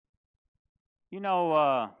You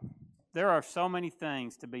know, there are so many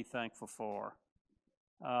things to be thankful for.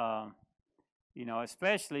 Uh,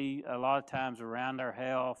 Especially a lot of times around our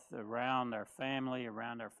health, around our family,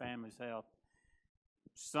 around our family's health.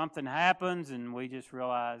 Something happens and we just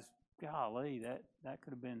realize, golly, that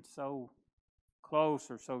could have been so close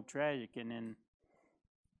or so tragic, and then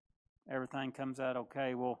everything comes out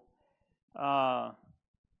okay. Well,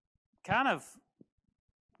 kind of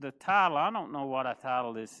the title, I don't know what I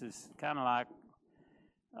titled this, is kind of like,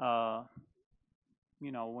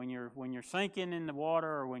 when you're sinking in the water,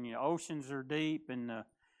 or when your oceans are deep, and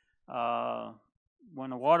when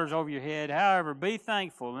the water's over your head. However, be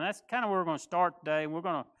thankful, and that's kind of where we're going to start today. We're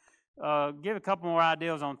going to give a couple more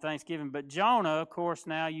ideals on Thanksgiving. But Jonah, of course,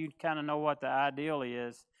 now you kind of know what the ideal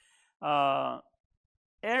is.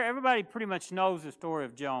 Everybody pretty much knows the story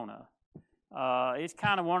of Jonah. It's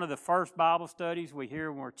kind of one of the first Bible studies we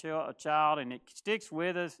hear when we're a child, and it sticks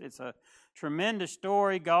with us. It's a tremendous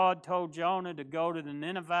story. God told Jonah to go to the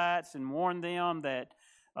Ninevites and warn them that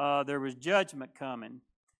there was judgment coming.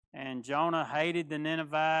 And Jonah hated the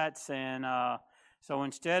Ninevites, and so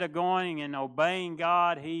instead of going and obeying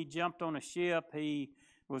God, he jumped on a ship. He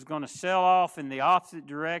was going to sail off in the opposite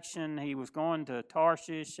direction. He was going to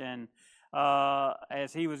Tarshish, and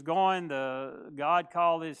as he was going, God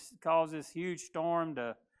caused this huge storm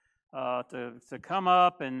to come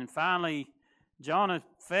up, and finally Jonah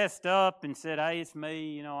fessed up and said, "Hey, it's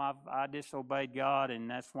me. I disobeyed God, and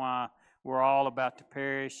that's why we're all about to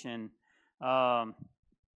perish." And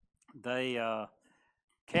they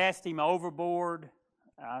cast him overboard.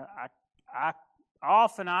 I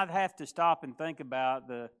often I'd have to stop and think about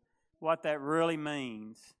what that really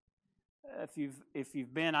means. If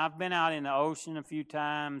you've been, I've been out in the ocean a few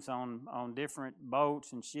times on different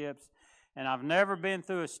boats and ships, and I've never been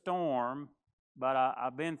through a storm, but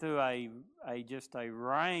I've been through just a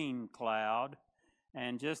rain cloud,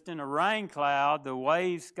 and just in a rain cloud, the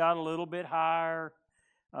waves got a little bit higher,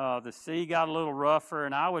 the sea got a little rougher,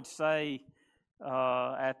 and I would say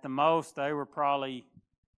at the most they were probably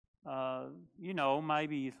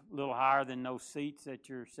maybe a little higher than those seats that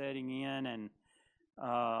you're sitting in, and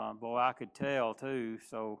boy, I could tell too.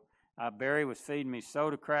 So Barry was feeding me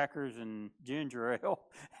soda crackers and ginger ale,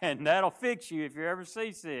 and that'll fix you if you're ever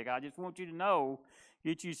seasick. I just want you to know,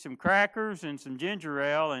 get you some crackers and some ginger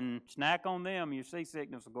ale and snack on them. Your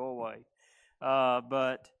seasickness will go away.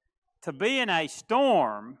 But to be in a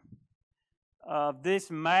storm of this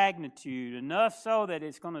magnitude, enough so that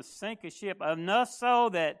it's going to sink a ship, enough so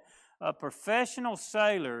that professional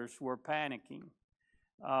sailors were panicking.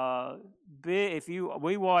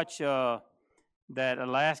 We watch that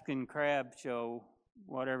Alaskan crab show,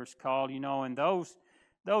 whatever it's called, and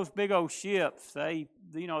those big old ships,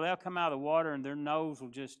 they'll come out of the water and their nose will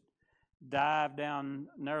just dive down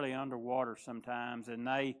nearly underwater sometimes, and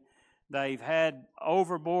they've had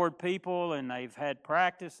overboard people, and they've had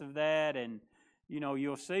practice of that, and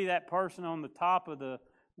you'll see that person on the top of the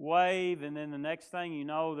wave, and then the next thing you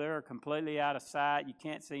know, they're completely out of sight. You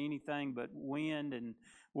can't see anything but wind and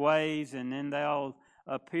waves, and then they'll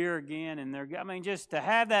appear again, and just to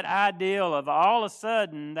have that ideal of all of a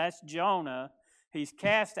sudden, that's Jonah. He's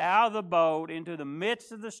cast out of the boat into the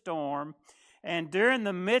midst of the storm, and during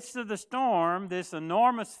the midst of the storm, this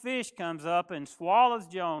enormous fish comes up and swallows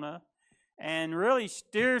Jonah and really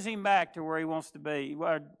steers him back to where he wants to be,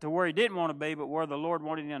 to where he didn't want to be, but where the Lord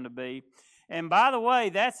wanted him to be. And by the way,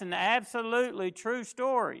 that's an absolutely true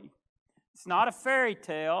story. It's not a fairy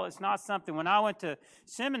tale. It's not something. When I went to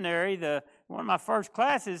seminary, one of my first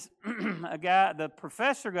classes, the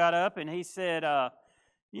professor got up and he said,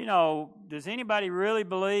 does anybody really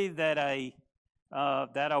believe that a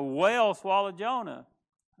whale swallowed Jonah?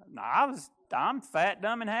 I'm fat,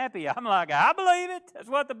 dumb, and happy. I'm like, I believe it. That's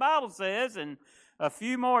what the Bible says. And a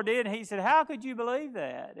few more did. And he said, how could you believe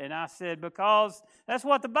that? And I said, because that's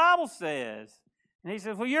what the Bible says. And he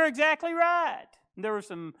said, well, you're exactly right. And there were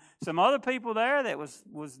some other people there that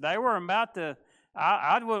they were about to.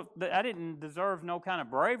 I didn't deserve no kind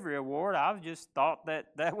of bravery award. I just thought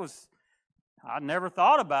that was. I never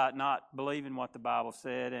thought about not believing what the Bible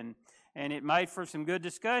said, and it made for some good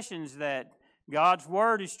discussions that God's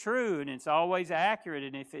word is true and it's always accurate,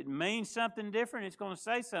 and if it means something different, it's going to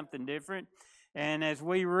say something different. And as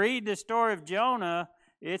we read the story of Jonah,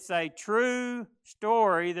 it's a true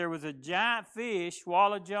story. There was a giant fish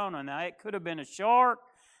swallowed Jonah. Now, it could have been a shark.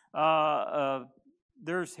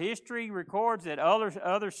 There's history records that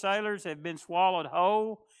other sailors have been swallowed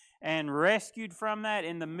whole and rescued from that.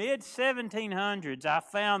 In the mid-1700s, I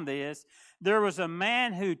found this. There was a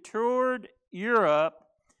man who toured Europe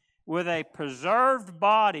with a preserved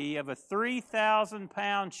body of a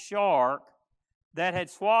 3,000-pound shark that had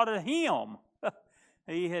swallowed him.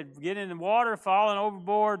 He had get in the water, fallen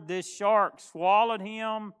overboard. This shark swallowed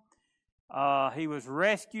him. He was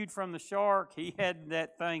rescued from the shark. He had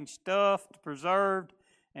that thing stuffed, preserved,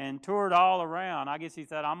 and toured all around. I guess he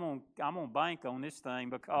thought, I'm gonna bank on this thing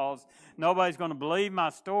because nobody's going to believe my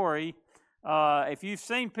story. If you've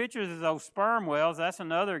seen pictures of those sperm whales, that's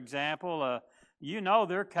another example.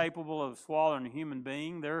 They're capable of swallowing a human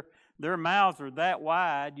being. Their mouths are that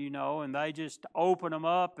wide, and they just open them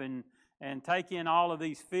up and take in all of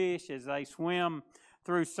these fish as they swim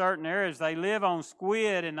through certain areas. They live on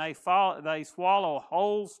squid, and they swallow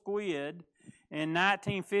whole squid. In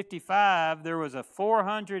 1955, there was a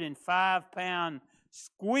 405-pound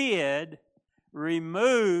squid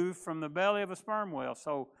removed from the belly of a sperm whale.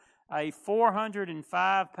 So a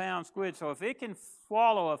 405-pound squid. So if it can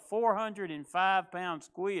swallow a 405-pound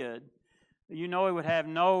squid, it would have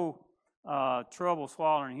no trouble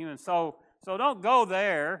swallowing a human. So don't go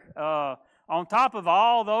there. On top of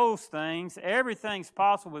all those things, everything's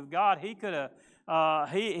possible with God. He could have.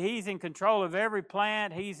 He's in control of every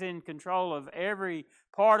plant. He's in control of every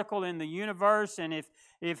particle in the universe. And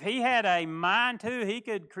if he had a mind to, he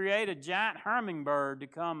could create a giant hummingbird to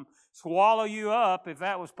come swallow you up if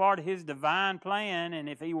that was part of his divine plan and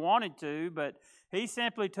if he wanted to. But he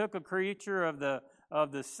simply took a creature of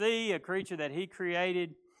the sea, a creature that he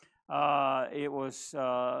created. It was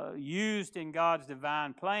used in God's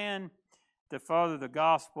divine plan to further the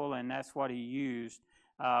gospel, and that's what he used.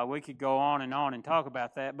 We could go on and talk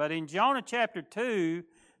about that. But in Jonah chapter 2,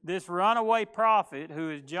 this runaway prophet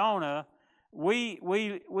who is Jonah, we're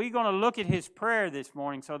going to look at his prayer this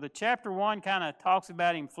morning. So the chapter 1 kind of talks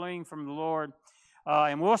about him fleeing from the Lord.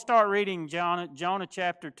 And we'll start reading Jonah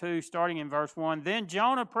chapter 2, starting in verse 1. Then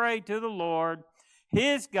Jonah prayed to the Lord,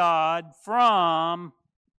 his God, from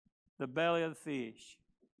the belly of the fish.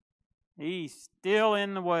 He's still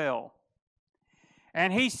in the well.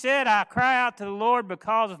 And he said, I cry out to the Lord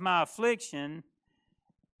because of my affliction,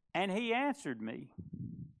 and he answered me.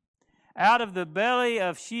 Out of the belly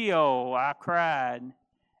of Sheol I cried,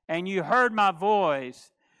 and you heard my voice.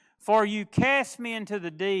 For you cast me into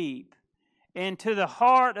the deep, into the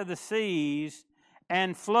heart of the seas,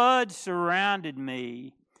 and floods surrounded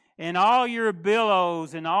me. And all your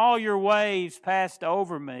billows and all your waves passed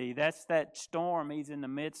over me. That's that storm he's in the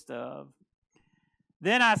midst of.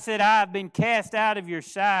 Then I said, I have been cast out of your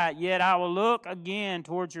sight, yet I will look again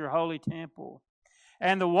towards your holy temple.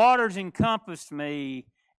 And the waters encompassed me,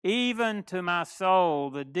 even to my soul.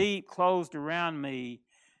 The deep closed around me.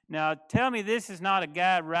 Now, tell me this is not a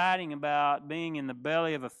guy writing about being in the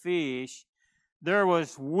belly of a fish. There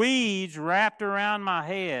was weeds wrapped around my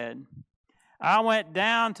head. I went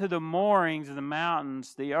down to the moorings of the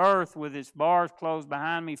mountains, the earth with its bars closed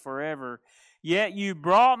behind me forever. Yet you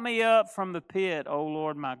brought me up from the pit, O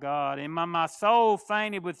Lord my God, and my soul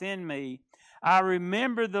fainted within me. I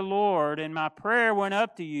remembered the Lord, and my prayer went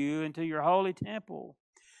up to you and to your holy temple.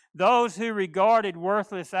 Those who regarded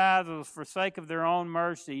worthless idols forsake of their own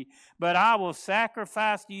mercy, but I will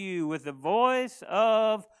sacrifice to you with the voice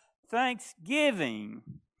of thanksgiving,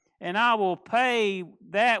 and I will pay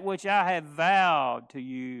that which I have vowed to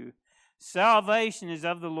you. Salvation is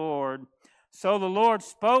of the Lord. So the Lord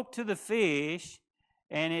spoke to the fish,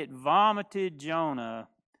 and it vomited Jonah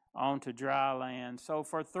onto dry land. So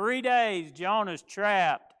for 3 days, Jonah's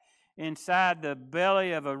trapped inside the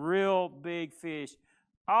belly of a real big fish.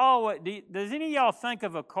 Does any of y'all think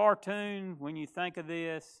of a cartoon when you think of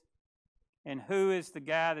this? And who is the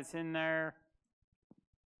guy that's in there?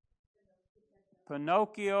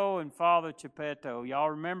 Pinocchio and Father Geppetto.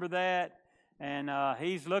 Y'all remember that? And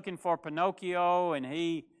he's looking for Pinocchio, and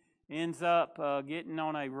he ends up getting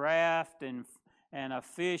on a raft, and a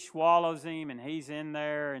fish swallows him, and he's in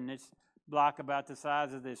there, and it's block about the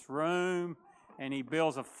size of this room, and he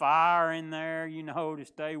builds a fire in there, to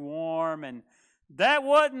stay warm, and that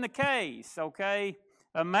wasn't the case, okay?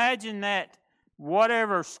 Imagine that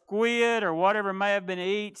whatever squid or whatever may have been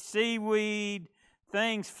eaten, seaweed,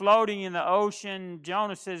 things floating in the ocean.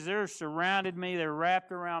 Jonah says, they're surrounded me, they're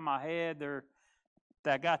wrapped around my head,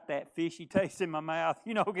 I got that fishy taste in my mouth.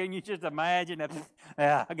 Can you just imagine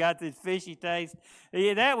that? I got this fishy taste.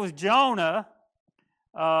 Yeah, that was Jonah.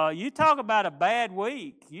 You talk about a bad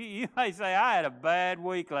week. You may say, I had a bad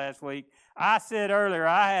week last week. I said earlier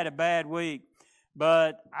I had a bad week,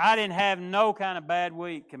 but I didn't have no kind of bad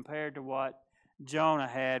week compared to what Jonah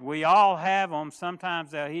had. We all have them. Sometimes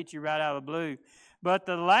they'll hit you right out of the blue. But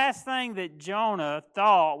the last thing that Jonah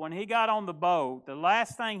thought when he got on the boat, the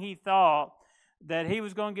last thing he thought that he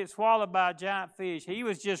was going to get swallowed by a giant fish. He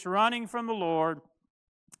was just running from the Lord.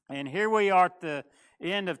 And here we are at the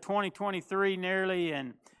end of 2023 nearly,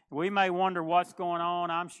 and we may wonder what's going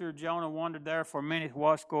on. I'm sure Jonah wondered there for a minute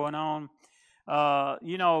what's going on.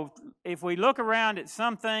 If we look around at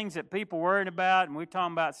some things that people are worried about, and we're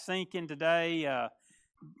talking about sinking today,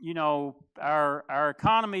 our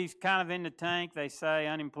economy's kind of in the tank. They say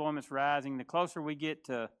unemployment's rising. The closer we get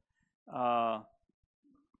to,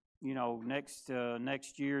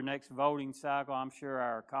 next year, next voting cycle, I'm sure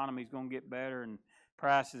our economy's going to get better, and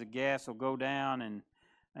prices of gas will go down, and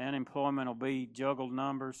unemployment will be juggled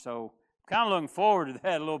numbers. So kind of looking forward to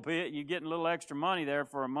that a little bit. You're getting a little extra money there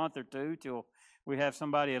for a month or two till we have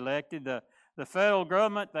somebody elected. The federal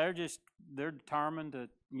government, they're determined to,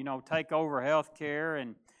 take over health care.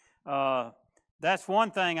 And that's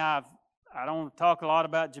one thing I don't talk a lot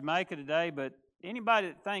about Jamaica today, but anybody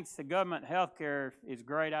that thinks the government health care is a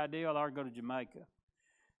great idea ought to go to Jamaica,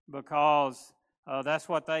 because that's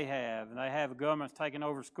what they have. And they have governments taking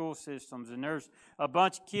over school systems, and there's a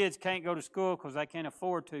bunch of kids can't go to school because they can't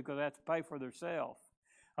afford to, because they have to pay for themselves.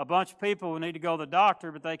 A bunch of people need to go to the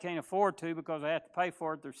doctor, but they can't afford to because they have to pay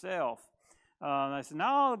for it themselves. They say,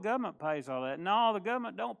 no, the government pays all that. No, the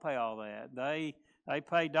government don't pay all that. They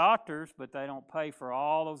pay doctors, but they don't pay for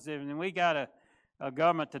all those different. And we got a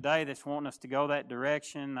government today that's wanting us to go that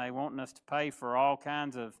direction. They wanting us to pay for all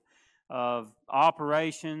kinds of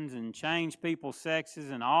operations and change people's sexes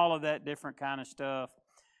and all of that different kind of stuff.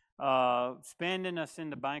 Spending us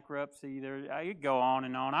into bankruptcy. You go on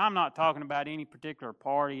and on. I'm not talking about any particular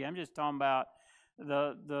party. I'm just talking about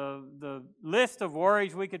the list of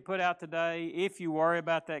worries we could put out today. If you worry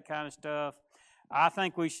about that kind of stuff, I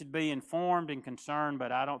think we should be informed and concerned,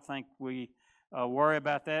 but I don't think we worry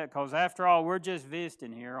about that, because after all, we're just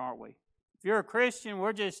visiting here, aren't we? If you're a Christian,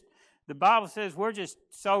 the Bible says we're just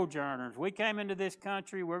sojourners. We came into this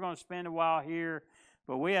country, we're going to spend a while here,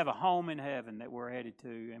 but we have a home in heaven that we're headed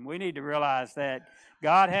to, and we need to realize that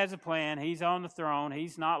God has a plan. He's on the throne.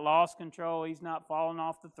 He's not lost control. He's not fallen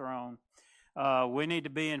off the throne. We need to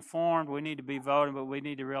be informed. We need to be voting, but we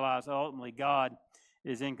need to realize ultimately God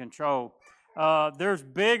is in control. There's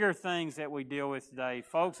bigger things that we deal with today.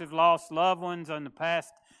 Folks have lost loved ones in the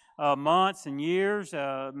past months and years.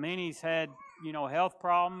 Many's had, health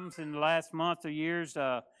problems in the last month or years.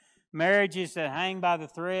 Marriages that hang by the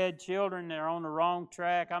thread, children that are on the wrong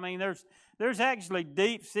track. I mean, there's actually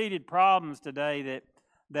deep-seated problems today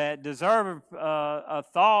that deserve a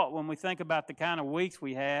thought when we think about the kind of weeks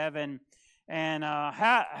we have, and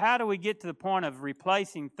how do we get to the point of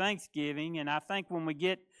replacing Thanksgiving? And I think when we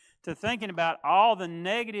get to thinking about all the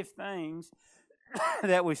negative things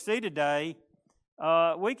that we see today,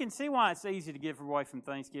 we can see why it's easy to get away from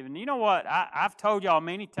Thanksgiving. You know what? I've told y'all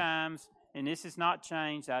many times, and this has not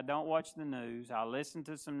changed. I don't watch the news. I listen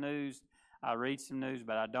to some news. I read some news,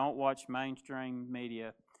 but I don't watch mainstream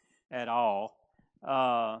media at all.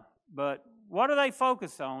 But what do they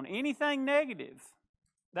focus on? Anything negative.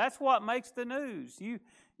 That's what makes the news.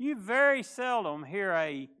 You very seldom hear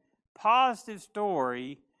a positive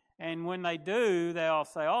story, and when they do, they'll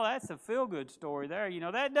say, oh, that's a feel-good story there.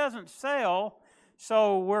 That doesn't sell.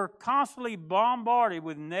 So we're constantly bombarded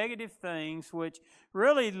with negative things, which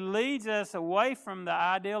really leads us away from the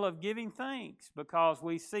ideal of giving thanks, because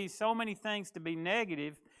we see so many things to be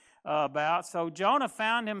negative about. So Jonah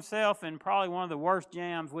found himself in probably one of the worst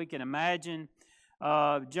jams we can imagine.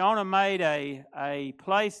 Jonah made a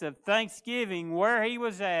place of thanksgiving where he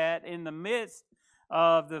was at, in the midst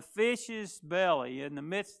of the fish's belly, in the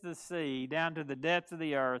midst of the sea, down to the depths of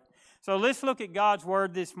the earth. So let's look at God's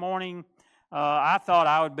Word this morning. I thought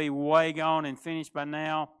I would be way gone and finished by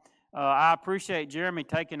now. I appreciate Jeremy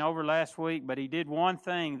taking over last week, but he did one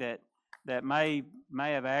thing that may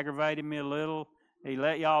have aggravated me a little. He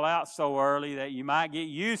let y'all out so early that you might get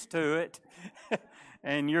used to it.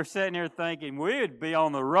 And you're sitting there thinking, we'd be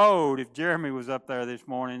on the road if Jeremy was up there this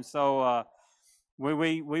morning. So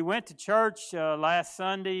we went to church last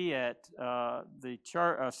Sunday at the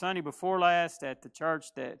church, Sunday before last at the church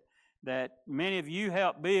that many of you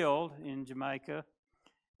helped build in Jamaica.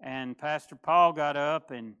 And Pastor Paul got up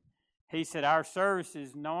and he said, our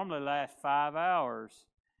services normally last 5 hours.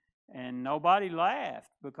 And nobody laughed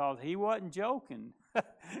because he wasn't joking.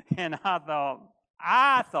 And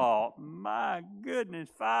I thought, my goodness,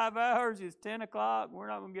 5 hours is 10 o'clock. We're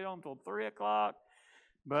not going to get on until 3 o'clock.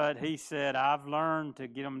 But he said, I've learned to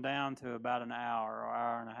get them down to about an hour or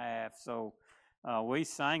hour and a half. So we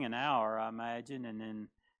sang an hour, I imagine, and then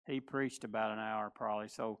he preached about an hour probably.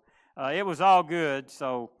 So it was all good.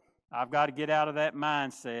 So I've got to get out of that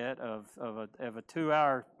mindset of a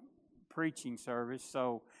 2-hour preaching service.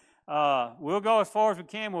 So we'll go as far as we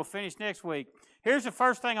can. We'll finish next week. Here's the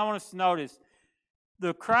first thing I want us to notice.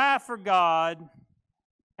 The cry for God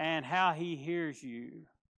and how He hears you.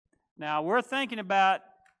 Now, we're thinking about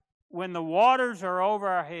when the waters are over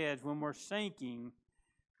our heads, when we're sinking,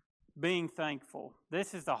 being thankful.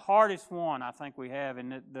 This is the hardest one I think we have,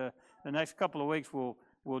 and the next couple of weeks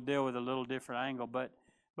we'll deal with a little different angle. But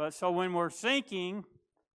so when we're sinking,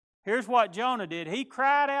 here's what Jonah did. He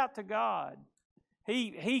cried out to God.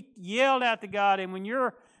 He yelled out to God. And when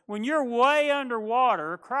you're way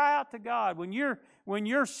underwater, cry out to God. When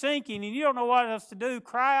you're sinking and you don't know what else to do,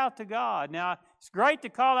 cry out to God. Now, it's great to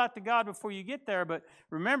call out to God before you get there, but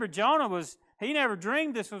remember, Jonah he never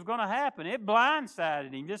dreamed this was going to happen. It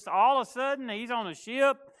blindsided him. Just all of a sudden, he's on a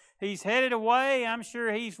ship. He's headed away. I'm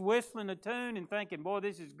sure he's whistling a tune and thinking, boy,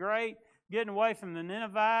 this is great, getting away from the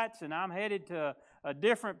Ninevites, and I'm headed to a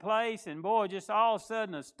different place. And boy, just all of a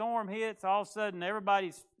sudden a storm hits. All of a sudden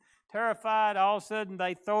everybody's terrified. All of a sudden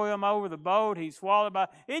they throw him over the boat. He's swallowed by...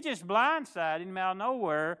 It just blindsided him out of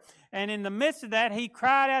nowhere. And in the midst of that, he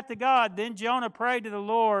cried out to God. Then Jonah prayed to the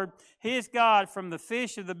Lord, his God, from the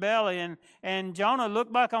fish of the belly. And Jonah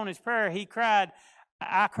looked back on his prayer. He cried,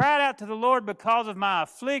 I cried out to the Lord because of my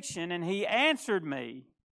affliction, and He answered me.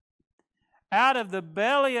 Out of the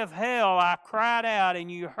belly of hell I cried out, and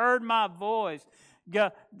you heard my voice.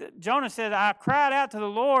 Jonah said, I cried out to the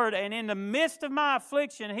Lord, and in the midst of my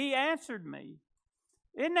affliction, He answered me.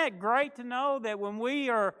 Isn't that great to know that when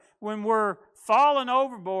we're falling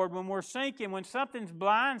overboard, when we're sinking, when something's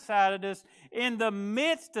blindsided us, in the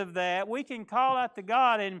midst of that, we can call out to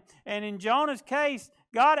God. And in Jonah's case,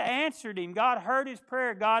 God answered him. God heard his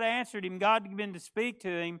prayer. God answered him. God began to speak to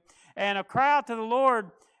him. And a cry out to the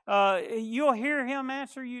Lord, you'll hear Him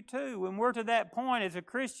answer you too. When we're to that point as a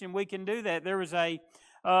Christian, we can do that. There was a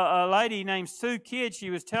lady named Sue Kidd. She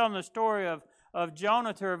was telling the story of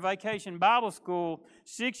Jonah to her vacation Bible school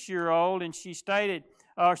 6-year-old, and she started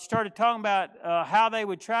talking about how they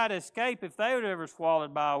would try to escape if they were ever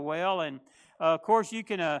swallowed by a whale. And of course, you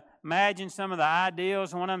can imagine some of the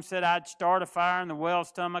ideals. One of them said, I'd start a fire in the whale's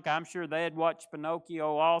stomach. I'm sure they had watched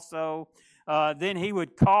Pinocchio also. Then he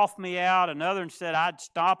would cough me out. Another one said, I'd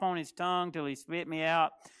stomp on his tongue till he spit me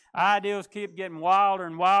out. Ideals keep getting wilder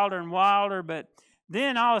and wilder and wilder. But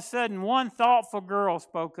then all of a sudden, one thoughtful girl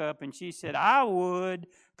spoke up, and she said, I would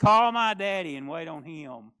call my daddy and wait on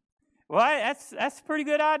him. Well, that's a pretty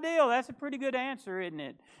good ideal. That's a pretty good answer, isn't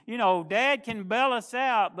it? You know, Dad can bail us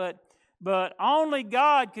out, but only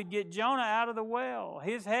God could get Jonah out of the well.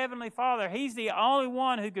 His heavenly Father, He's the only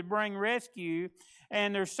one who could bring rescue.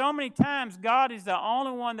 And there's so many times God is the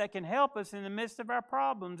only one that can help us in the midst of our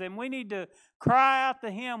problems. And we need to cry out to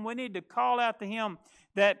Him. We need to call out to Him.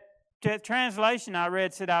 That translation I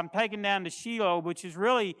read said, I'm taken down to Sheol, which is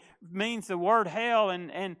really means the word hell.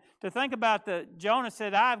 And to think about Jonah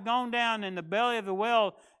said, I've gone down in the belly of the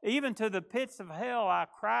well, even to the pits of hell. I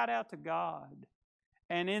cried out to God.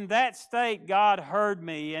 And in that state, God heard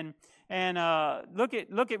me. And look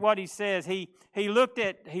at what he says. He looked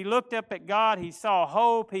up at God. He saw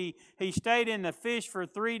hope. He stayed in the fish for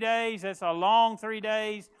 3 days. That's a long 3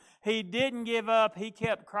 days. He didn't give up. He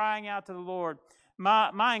kept crying out to the Lord.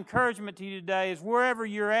 My encouragement to you today is wherever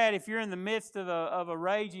you're at, if you're in the midst of a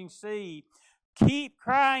raging sea, keep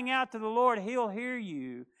crying out to the Lord. He'll hear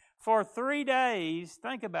you. For 3 days,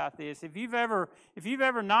 think about this. If you've ever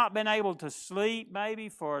not been able to sleep, maybe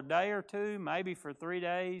for a day or two, maybe for 3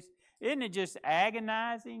 days, isn't it just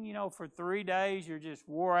agonizing? You know, for 3 days you're just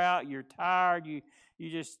wore out, you're tired,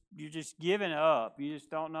 you're just giving up. You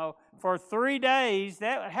just don't know. For 3 days,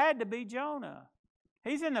 that had to be Jonah.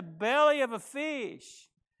 He's in the belly of a fish.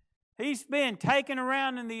 He's been taken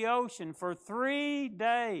around in the ocean for 3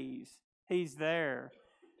 days. He's there.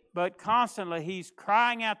 But constantly he's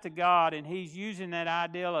crying out to God, and he's using that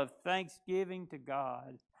ideal of thanksgiving to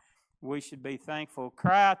God. We should be thankful.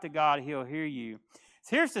 Cry out to God, He'll hear you.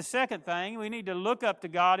 So here's the second thing. We need to look up to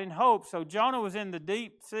God in hope. So Jonah was in the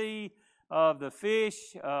deep sea of the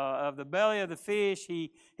fish, of the belly of the fish.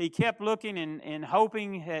 He kept looking and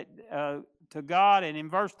hoping to God. And in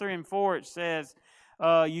verse 3 and 4 it says,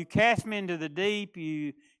 you cast me into the deep,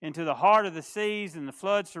 into the heart of the seas, and the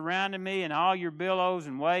flood surrounded me, and all your billows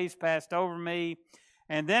and waves passed over me.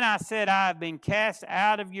 And then I said, I have been cast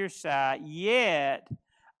out of your sight, yet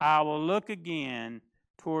I will look again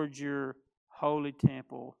towards your holy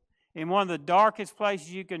temple. In one of the darkest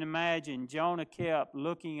places you can imagine, Jonah kept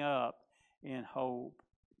looking up in hope.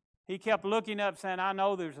 He kept looking up saying, I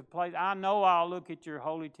know there's a place. I know I'll look at your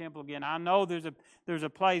holy temple again. I know there's a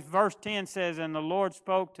place. Verse 10 says, and the Lord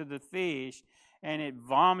spoke to the fish, and it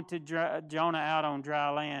vomited Jonah out on dry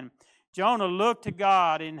land. Jonah looked to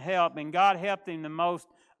God in help, and God helped him the most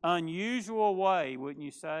unusual way, wouldn't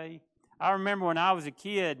you say? I remember when I was a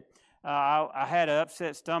kid, I had an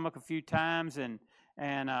upset stomach a few times, and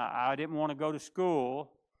I didn't want to go to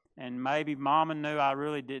school. And maybe Mama knew I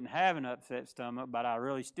really didn't have an upset stomach, but I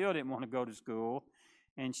really still didn't want to go to school.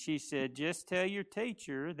 And she said, just tell your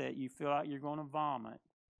teacher that you feel like you're going to vomit.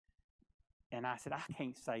 And I said, I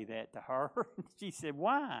can't say that to her. She said,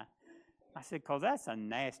 why? I said, because that's a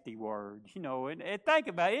nasty word. And think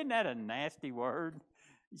about it, isn't that a nasty word?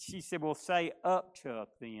 She said, well, say upchuck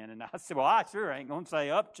then. And I said, well, I sure ain't going to say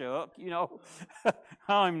upchuck, I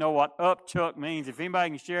don't even know what upchuck means. If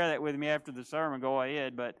anybody can share that with me after the sermon, go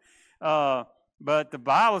ahead. But the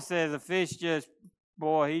Bible says a fish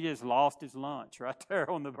he just lost his lunch right there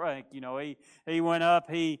on the brink. He went up,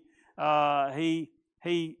 he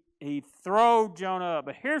throwed Jonah up.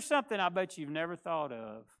 But here's something I bet you've never thought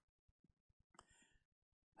of.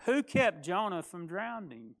 Who kept Jonah from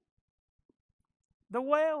drowning? The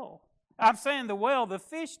well. I'm saying the well, the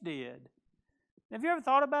fish did. Have you ever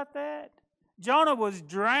thought about that? Jonah was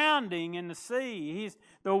drowning in the sea.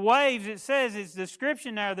 The waves, it says, it's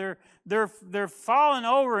description there, they're falling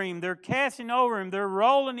over him, they're casting over him, they're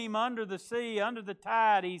rolling him under the sea, under the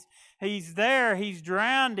tide. He's there, he's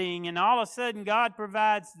drowning, and all of a sudden God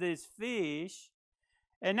provides this fish.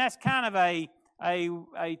 And that's kind of a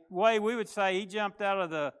way we would say he jumped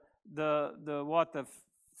out of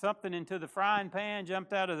something into the frying pan,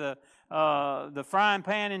 jumped out of the frying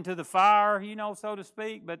pan into the fire, so to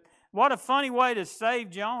speak. But what a funny way to save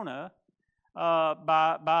Jonah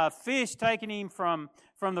by a fish taking him from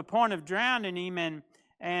the point of drowning him,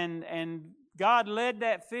 and God led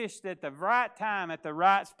that fish at the right time, at the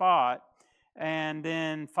right spot. And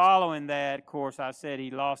then following that, of course, I said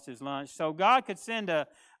he lost his lunch. So God could send a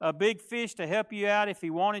big fish to help you out if he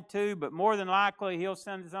wanted to, but more than likely he'll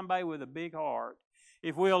send somebody with a big heart.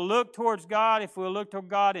 If we'll look towards God, if we'll look to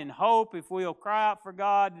God in hope, if we'll cry out for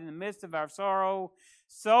God in the midst of our sorrow,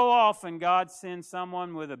 so often God sends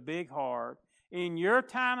someone with a big heart in your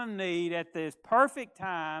time of need at this perfect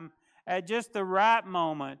time, at just the right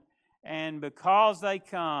moment, and because they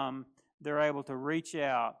come, they're able to reach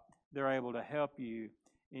out, they're able to help you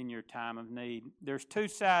in your time of need. There's two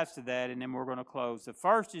sides to that, and then we're going to close. The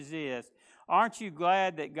first is this: aren't you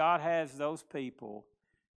glad that God has those people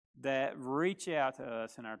that reach out to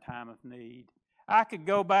us in our time of need? I could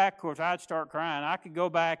go back, of course, I'd start crying. I could go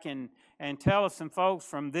back and tell us some folks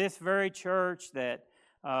from this very church that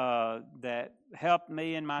helped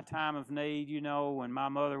me in my time of need, when my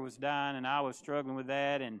mother was dying and I was struggling with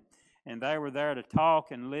that, and they were there to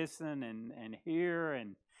talk and listen and hear,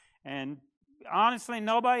 and honestly,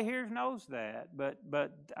 nobody here knows that, but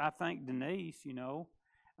I think Denise,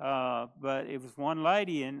 but it was one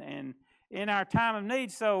lady, and in our time of need.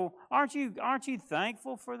 So aren't you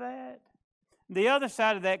thankful for that? The other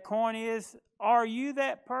side of that coin is, are you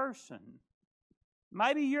that person?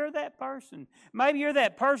 Maybe you're that person. Maybe you're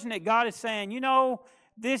that person that God is saying,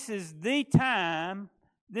 this is the time,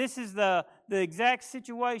 this is the exact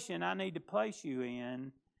situation I need to place you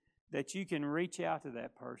in, that you can reach out to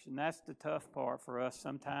that person. That's the tough part for us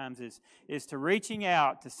sometimes, is to reaching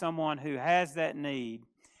out to someone who has that need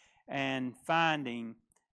and finding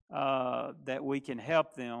that we can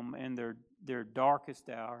help them in their darkest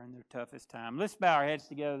hour and their toughest time. Let's bow our heads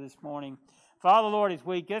together this morning. Father, Lord,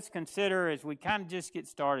 let's consider, as we kind of just get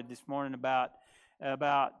started this morning,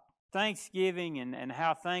 about Thanksgiving and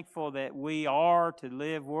how thankful that we are to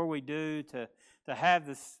live where we do, to have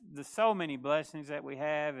the so many blessings that we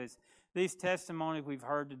have, as these testimonies we've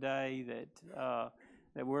heard today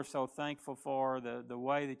that we're so thankful for, the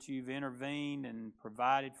way that you've intervened and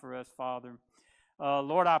provided for us, Father.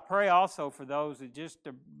 Lord, I pray also for those that just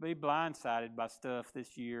to be blindsided by stuff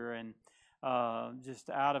this year, and just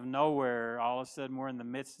out of nowhere, all of a sudden we're in the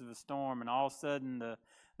midst of a storm, and all of a sudden the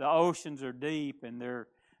oceans are deep and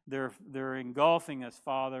they're engulfing us,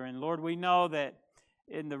 Father. And Lord, we know that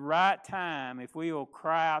in the right time, if we will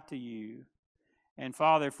cry out to you, and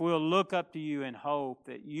Father, if we'll look up to you in hope,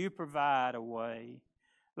 that you provide a way,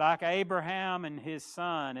 like Abraham and his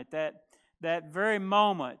son at that very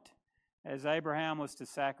moment. As Abraham was to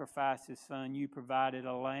sacrifice his son, you provided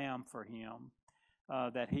a lamb for him,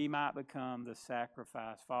 that he might become the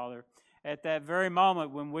sacrifice. Father, at that very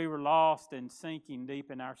moment when we were lost and sinking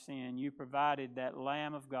deep in our sin, you provided that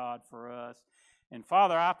Lamb of God for us. And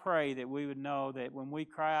Father, I pray that we would know that when we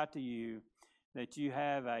cry out to you, that you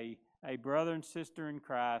have a brother and sister in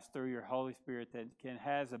Christ through your Holy Spirit that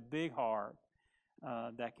has a big heart,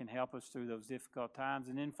 that can help us through those difficult times.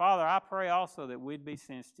 And then, Father, I pray also that we'd be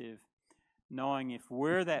sensitive, knowing if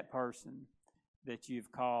we're that person that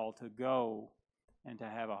you've called to go and to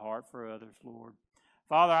have a heart for others, Lord.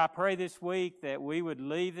 Father, I pray this week that we would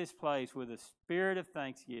leave this place with a spirit of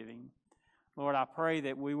thanksgiving. Lord, I pray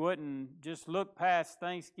that we wouldn't just look past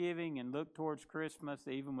Thanksgiving and look towards Christmas,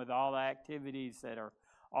 even with all the activities that are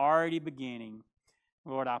already beginning.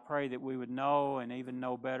 Lord, I pray that we would know and even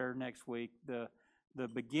know better next week the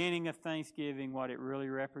beginning of Thanksgiving, what it really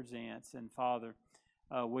represents. And Father,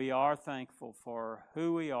 we are thankful for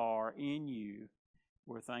who we are in you.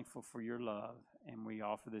 We're thankful for your love, and we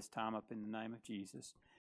offer this time up in the name of Jesus.